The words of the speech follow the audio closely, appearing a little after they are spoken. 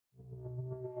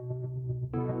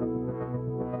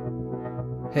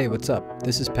Hey, what's up?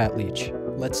 This is Pat Leach.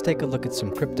 Let's take a look at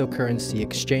some cryptocurrency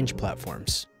exchange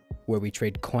platforms, where we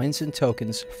trade coins and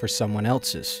tokens for someone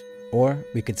else's, or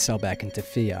we could sell back into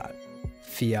fiat.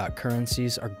 Fiat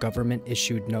currencies are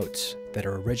government-issued notes that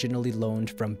are originally loaned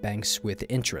from banks with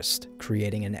interest,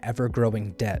 creating an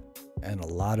ever-growing debt, and a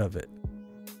lot of it.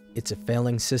 It's a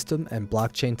failing system, and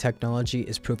blockchain technology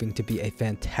is proving to be a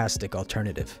fantastic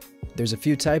alternative. There's a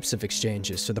few types of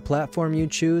exchanges, so the platform you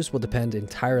choose will depend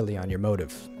entirely on your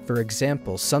motive. For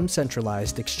example, some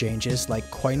centralized exchanges like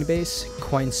Coinbase,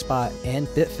 CoinSpot, and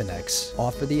Bitfinex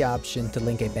offer the option to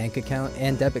link a bank account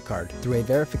and debit card through a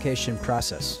verification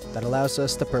process that allows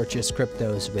us to purchase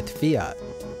cryptos with fiat.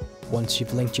 Once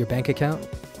you've linked your bank account,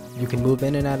 you can move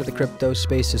in and out of the crypto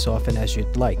space as often as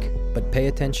you'd like, but pay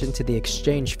attention to the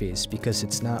exchange fees because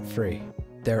it's not free.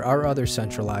 There are other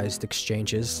centralized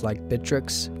exchanges like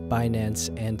Bittrex, Binance,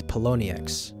 and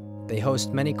Poloniex. They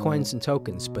host many coins and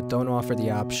tokens but don't offer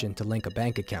the option to link a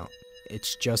bank account.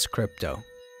 It's just crypto.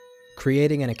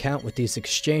 Creating an account with these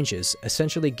exchanges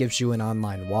essentially gives you an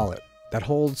online wallet that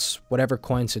holds whatever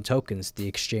coins and tokens the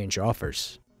exchange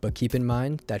offers. But keep in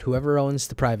mind that whoever owns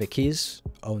the private keys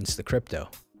owns the crypto.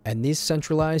 And these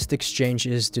centralized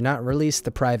exchanges do not release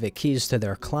the private keys to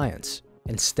their clients.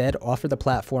 Instead, offer the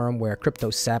platform where crypto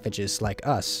savages like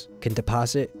us can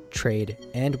deposit, trade,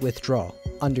 and withdraw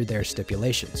under their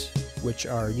stipulations, which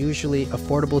are usually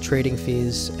affordable trading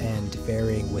fees and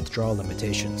varying withdrawal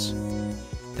limitations.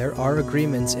 There are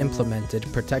agreements implemented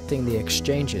protecting the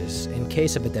exchanges in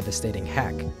case of a devastating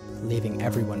hack, leaving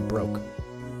everyone broke.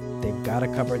 They've got to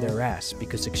cover their ass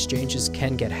because exchanges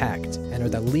can get hacked and are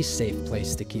the least safe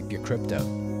place to keep your crypto.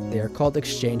 They are called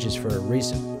exchanges for a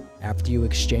reason. After you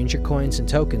exchange your coins and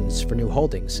tokens for new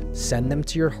holdings, send them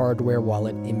to your hardware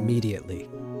wallet immediately.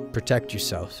 Protect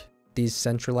yourself. These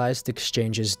centralized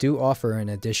exchanges do offer an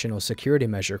additional security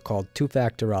measure called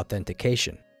two-factor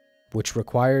authentication, which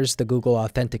requires the Google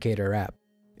Authenticator app.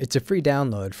 It's a free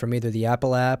download from either the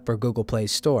Apple app or Google Play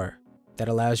Store that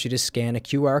allows you to scan a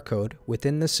QR code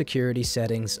within the security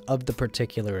settings of the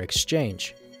particular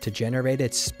exchange to generate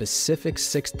its specific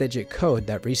 6-digit code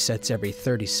that resets every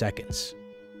 30 seconds.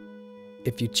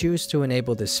 If you choose to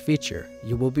enable this feature,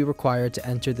 you will be required to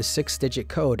enter the 6-digit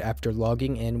code after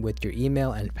logging in with your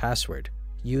email and password.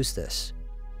 Use this,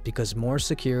 because more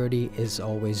security is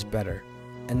always better.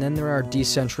 And then there are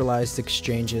decentralized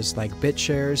exchanges like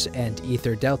BitShares and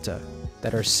EtherDelta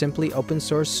that are simply open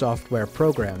source software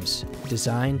programs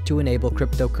designed to enable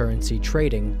cryptocurrency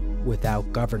trading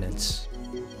without governance.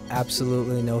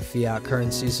 Absolutely no fiat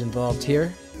currencies involved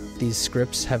here. These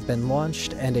scripts have been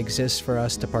launched and exist for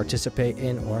us to participate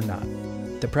in or not.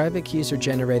 The private keys are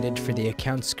generated for the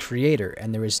account's creator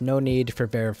and there is no need for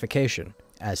verification,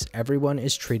 as everyone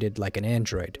is treated like an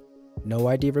Android. No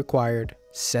ID required,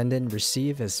 send and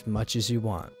receive as much as you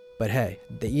want. But hey,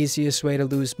 the easiest way to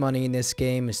lose money in this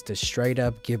game is to straight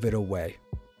up give it away.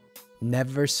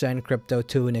 Never send crypto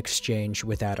to an exchange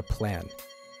without a plan.